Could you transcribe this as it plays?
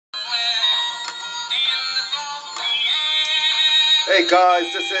Hey guys,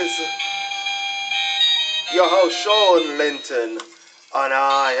 this is your host Shawn Linton, and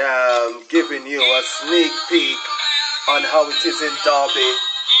I am giving you a sneak peek on how it is in Derby,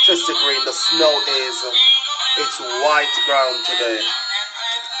 Chester Green. The snow it's white ground today,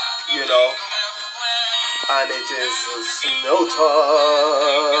 you know, and it is snow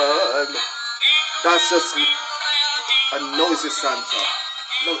time. That's just a noisy Santa.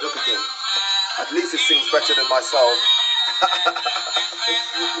 Look at him. At least he sings better than myself.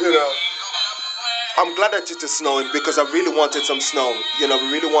 You know. I'm glad that it is snowing because I really wanted some snow. You know,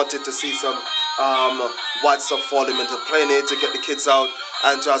 we really wanted to see some white stuff falling into playing it to get the kids out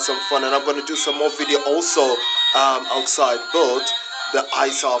and to have some fun. And I'm going to do some more video also outside. But the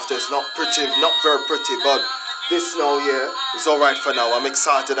ice after is not pretty, not very pretty. But this snow here is all right for now. I'm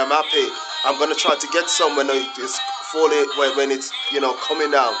excited. I'm happy. I'm going to try to get some when it is falling, when it's, you know,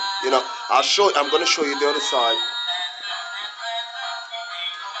 coming down. You know, I'm going to show you the other side.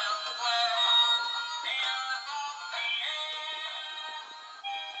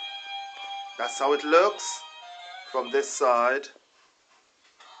 That's how it looks from this side.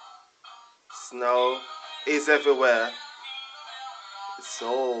 Snow is everywhere. It's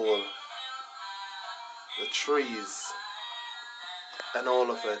all the trees and all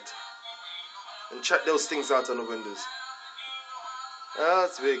of it. And check those things out on the windows.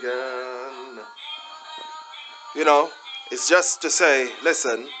 As we begun. You know, it's just to say,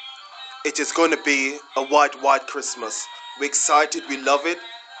 listen, it is going to be a white Christmas. We're excited, we love it,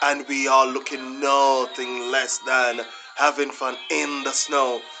 and we are looking nothing less than having fun in the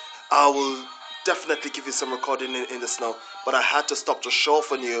snow. I will definitely give you some recording in the snow, but I had to stop the show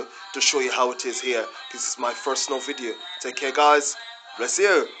for you to show you how it is here. This is my first snow video. Take care, guys. Bless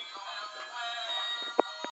you.